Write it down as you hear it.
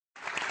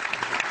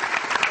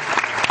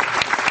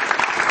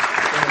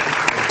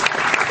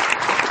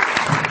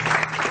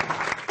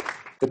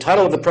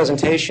title of the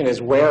presentation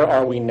is Where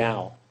Are We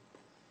Now?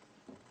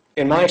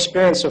 In my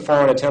experience so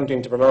far in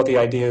attempting to promote the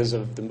ideas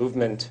of the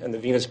movement and the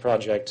Venus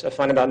Project, I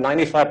find about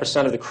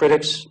 95% of the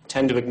critics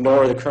tend to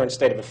ignore the current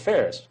state of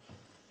affairs.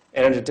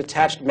 And in a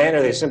detached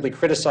manner, they simply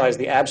criticize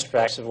the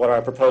abstracts of what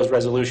our proposed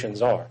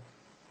resolutions are,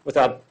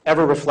 without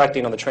ever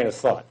reflecting on the train of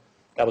thought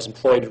that was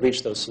employed to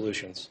reach those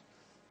solutions.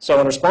 So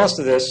in response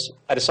to this,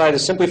 I decided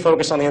to simply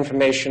focus on the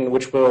information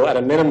which will, at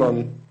a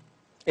minimum,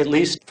 at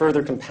least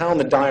further compound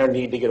the dire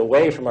need to get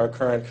away from our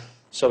current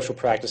social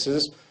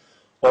practices,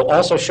 while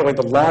also showing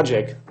the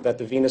logic that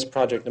the Venus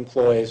Project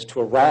employs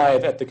to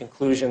arrive at the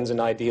conclusions and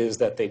ideas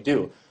that they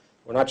do.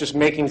 We're not just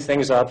making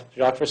things up.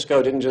 Jacques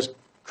Fresco didn't just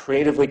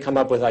creatively come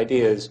up with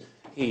ideas.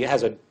 He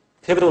has a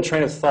pivotal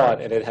train of thought,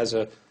 and it has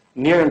a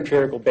near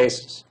empirical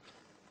basis.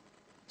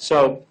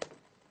 So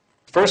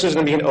first there's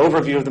going to be an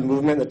overview of the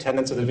movement and the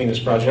tenets of the Venus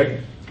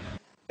Project.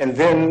 And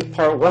then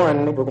part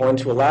one, we're going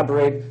to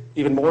elaborate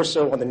even more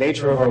so on the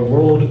nature of our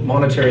world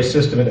monetary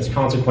system and its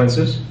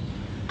consequences.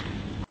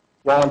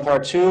 While in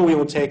part two, we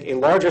will take a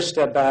larger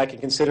step back and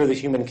consider the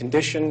human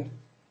condition,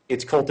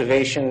 its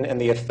cultivation, and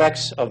the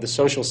effects of the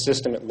social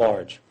system at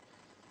large.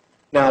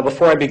 Now,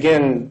 before I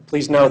begin,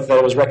 please note that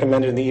it was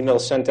recommended in the email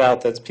sent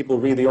out that people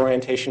read the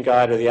orientation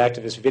guide or the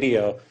activist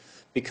video,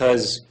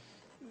 because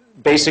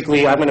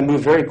basically I'm going to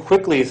move very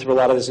quickly through a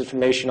lot of this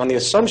information on the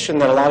assumption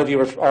that a lot of you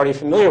are already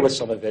familiar with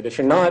some of it. If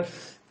you're not,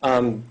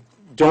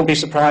 don't be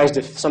surprised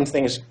if some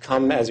things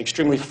come as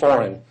extremely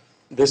foreign.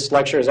 This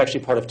lecture is actually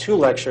part of two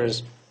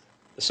lectures.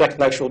 The second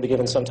lecture will be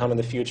given sometime in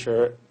the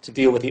future to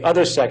deal with the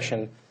other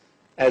section.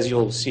 As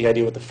you'll see, I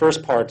deal with the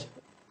first part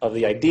of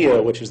the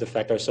idea, which is the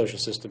fact our social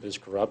system is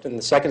corrupt. And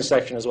the second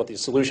section is what the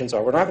solutions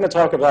are. We're not going to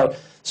talk about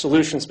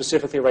solutions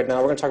specifically right now.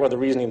 We're going to talk about the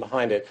reasoning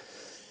behind it.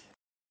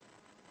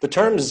 The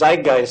term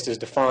zeitgeist is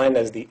defined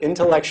as the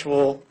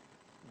intellectual,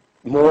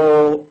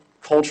 moral,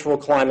 cultural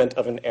climate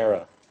of an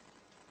era.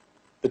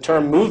 The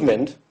term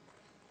movement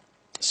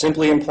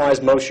simply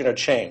implies motion or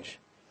change.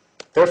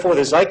 Therefore,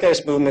 the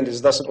zeitgeist movement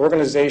is thus an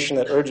organization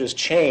that urges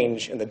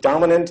change in the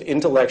dominant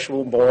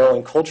intellectual, moral,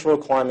 and cultural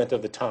climate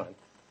of the time,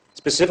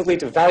 specifically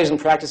to values and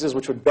practices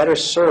which would better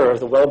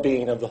serve the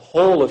well-being of the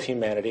whole of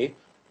humanity,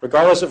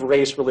 regardless of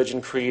race, religion,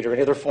 creed, or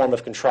any other form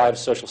of contrived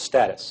social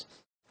status.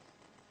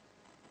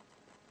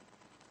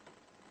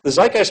 The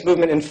zeitgeist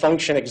movement in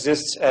function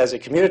exists as a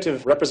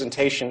commutative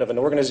representation of an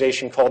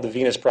organization called the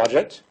Venus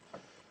Project,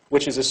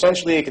 which is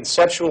essentially a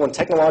conceptual and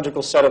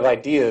technological set of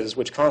ideas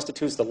which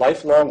constitutes the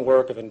lifelong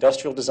work of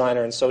industrial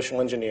designer and social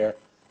engineer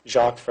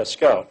Jacques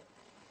Fresco.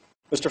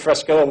 Mr.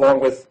 Fresco, along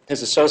with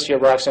his associate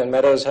Roxanne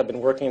Meadows, have been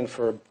working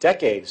for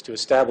decades to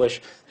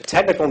establish the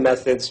technical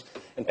methods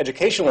and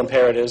educational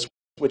imperatives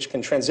which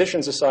can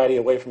transition society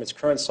away from its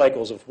current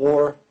cycles of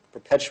war,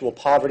 perpetual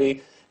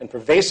poverty, and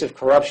pervasive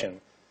corruption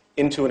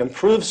into an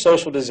improved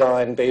social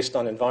design based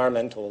on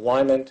environmental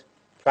alignment,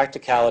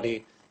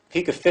 practicality,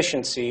 peak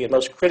efficiency, and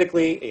most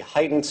critically, a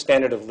heightened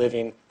standard of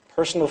living,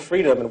 personal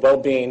freedom, and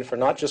well-being for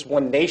not just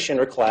one nation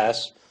or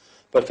class,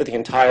 but for the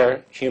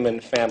entire human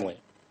family.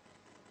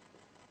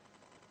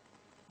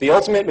 The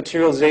ultimate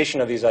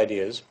materialization of these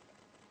ideas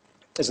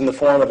is in the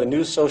form of a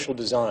new social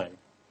design,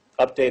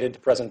 updated to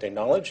present-day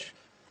knowledge,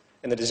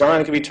 and the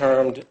design can be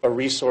termed a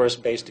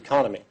resource-based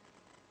economy.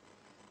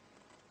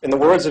 In the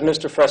words of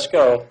Mr.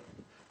 Fresco,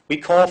 we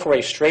call for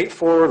a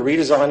straightforward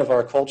redesign of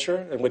our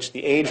culture in which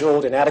the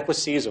age-old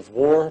inadequacies of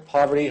war,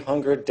 poverty,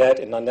 hunger, debt,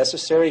 and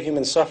unnecessary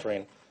human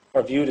suffering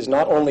are viewed as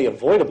not only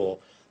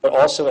avoidable, but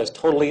also as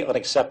totally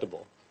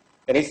unacceptable.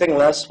 Anything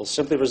less will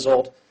simply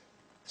results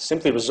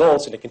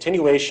in a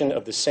continuation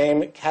of the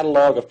same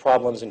catalog of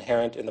problems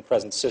inherent in the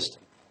present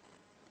system.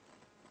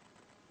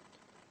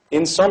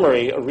 In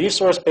summary, a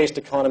resource-based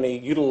economy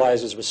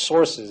utilizes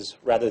resources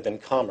rather than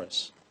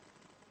commerce.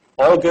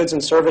 All goods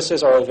and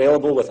services are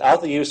available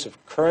without the use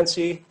of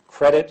currency,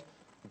 credit,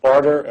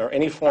 barter, or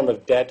any form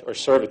of debt or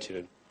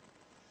servitude.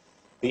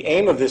 The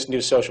aim of this new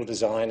social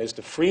design is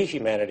to free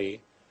humanity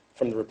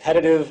from the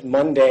repetitive,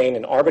 mundane,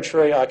 and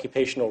arbitrary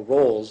occupational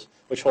roles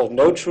which hold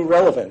no true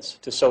relevance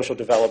to social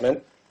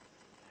development,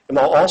 and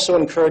while also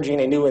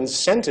encouraging a new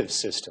incentive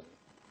system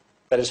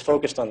that is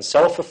focused on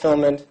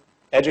self-fulfillment,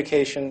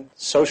 education,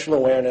 social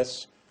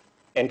awareness,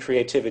 and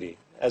creativity,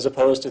 as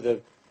opposed to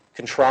the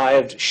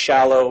contrived,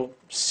 shallow,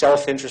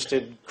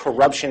 self-interested,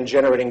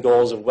 corruption-generating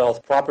goals of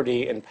wealth,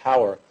 property, and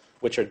power,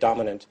 which are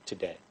dominant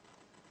today.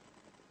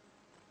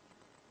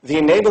 The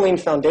enabling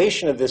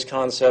foundation of this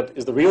concept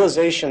is the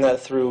realization that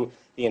through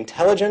the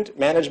intelligent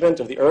management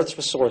of the Earth's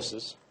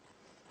resources,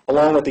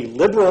 along with the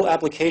liberal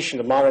application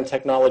of modern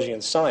technology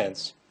and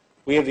science,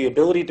 we have the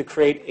ability to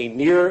create a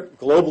near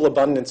global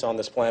abundance on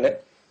this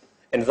planet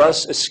and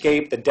thus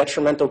escape the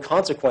detrimental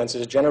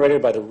consequences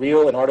generated by the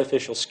real and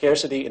artificial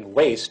scarcity and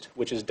waste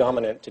which is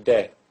dominant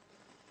today.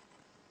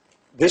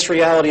 This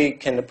reality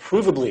can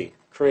provably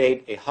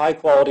create a high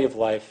quality of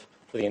life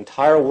for the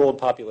entire world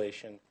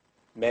population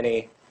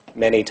many,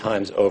 many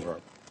times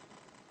over.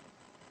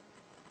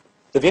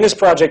 The Venus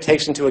Project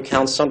takes into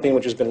account something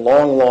which has been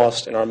long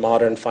lost in our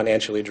modern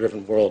financially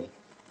driven world.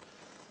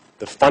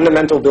 the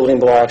fundamental building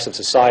blocks of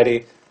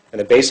society and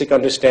the basic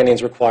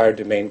understandings required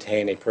to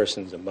maintain a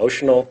person's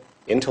emotional,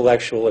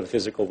 intellectual, and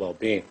physical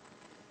well-being.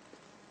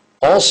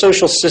 All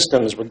social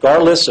systems,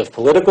 regardless of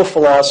political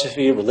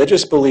philosophy,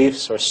 religious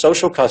beliefs, or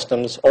social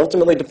customs,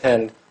 ultimately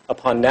depend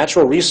upon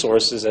natural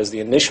resources as the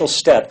initial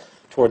step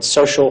towards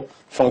social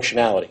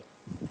functionality.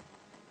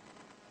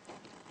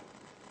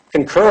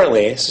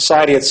 Concurrently,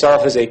 society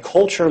itself is a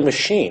culture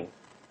machine.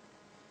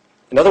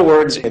 In other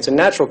words, it's a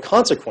natural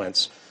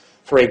consequence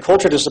for a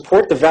culture to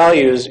support the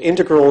values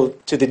integral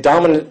to the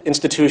dominant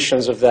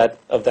institutions of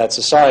that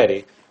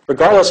society,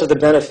 regardless of the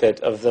benefit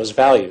of those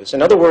values.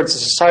 In other words, the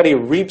society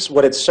reaps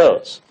what it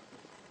sows.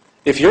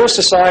 If your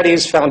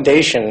society's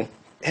foundation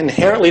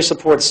inherently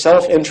supports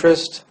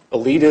self-interest,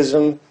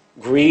 elitism,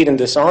 greed, and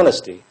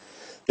dishonesty,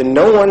 then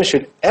no one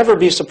should ever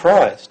be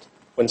surprised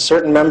when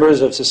certain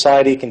members of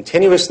society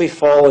continuously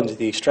fall into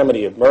the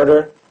extremity of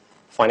murder,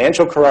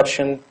 financial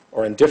corruption,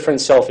 or indifferent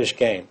selfish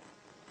gain.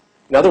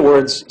 In other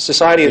words,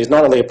 society is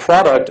not only a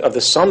product of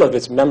the sum of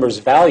its members'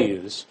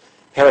 values,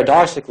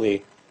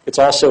 paradoxically, it's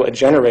also a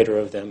generator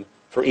of them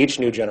for each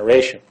new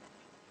generation.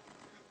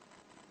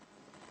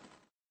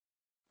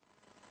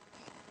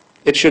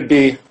 It should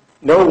be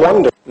no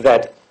wonder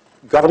that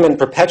government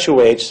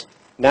perpetuates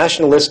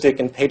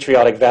nationalistic and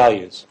patriotic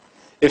values.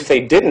 If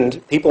they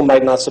didn't, people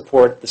might not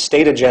support the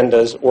state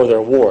agendas or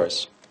their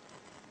wars.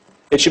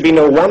 It should be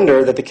no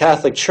wonder that the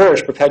Catholic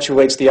Church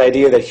perpetuates the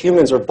idea that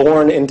humans are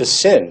born into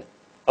sin.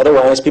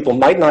 Otherwise, people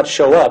might not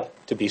show up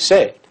to be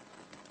saved.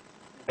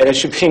 And it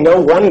should be no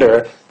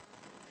wonder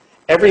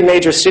every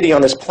major city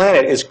on this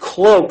planet is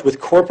cloaked with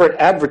corporate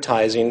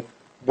advertising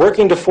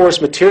working to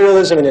force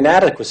materialism and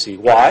inadequacy.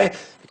 Why?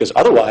 Because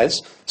otherwise,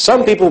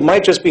 some people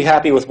might just be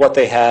happy with what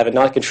they have and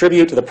not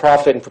contribute to the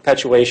profit and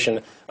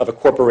perpetuation of a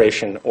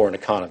corporation or an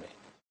economy.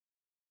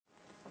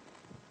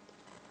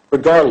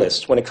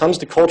 Regardless, when it comes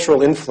to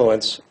cultural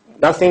influence,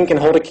 nothing can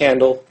hold a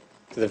candle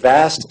to the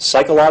vast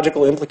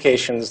psychological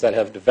implications that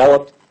have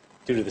developed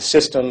due to the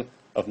system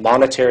of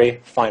monetary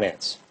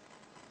finance.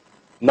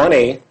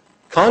 Money,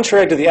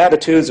 contrary to the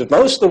attitudes of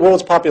most of the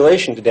world's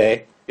population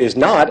today, is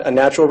not a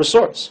natural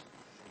resource,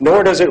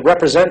 nor does it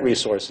represent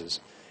resources.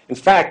 In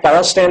fact, by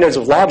all standards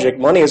of logic,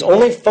 money is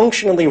only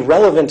functionally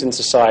relevant in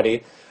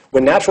society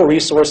when natural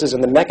resources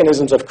and the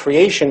mechanisms of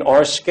creation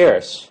are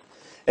scarce.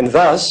 And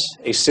thus,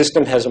 a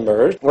system has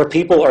emerged where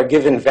people are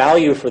given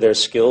value for their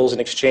skills in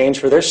exchange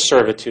for their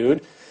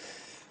servitude,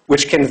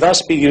 which can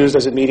thus be used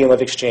as a medium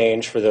of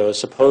exchange for those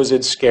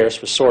supposed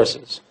scarce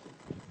resources.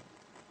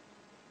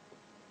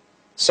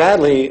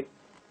 Sadly,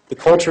 the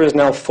culture is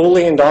now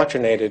fully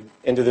indoctrinated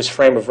into this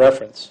frame of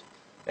reference.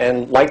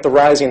 And like the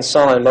rising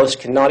sun, most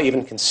cannot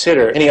even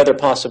consider any other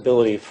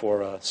possibility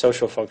for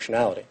social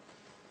functionality.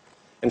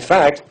 In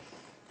fact,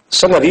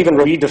 some have even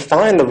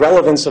redefined the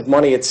relevance of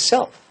money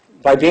itself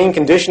by being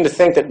conditioned to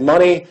think that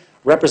money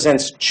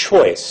represents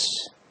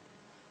choice,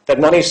 that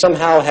money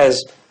somehow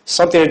has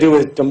something to do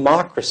with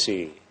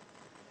democracy,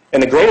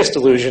 and the greatest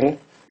illusion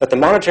that the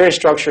monetary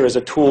structure is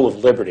a tool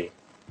of liberty.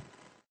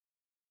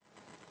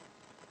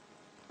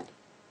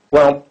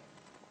 Well,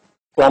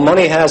 while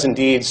money has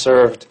indeed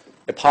served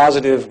a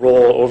positive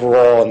role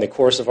overall in the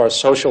course of our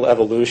social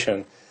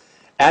evolution,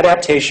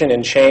 adaptation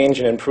and change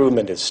and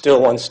improvement is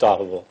still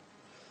unstoppable.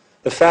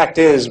 The fact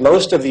is,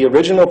 most of the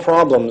original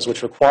problems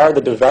which require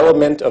the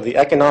development of the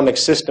economic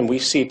system we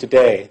see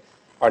today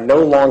are no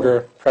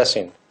longer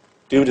pressing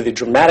due to the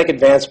dramatic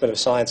advancement of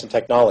science and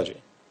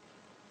technology.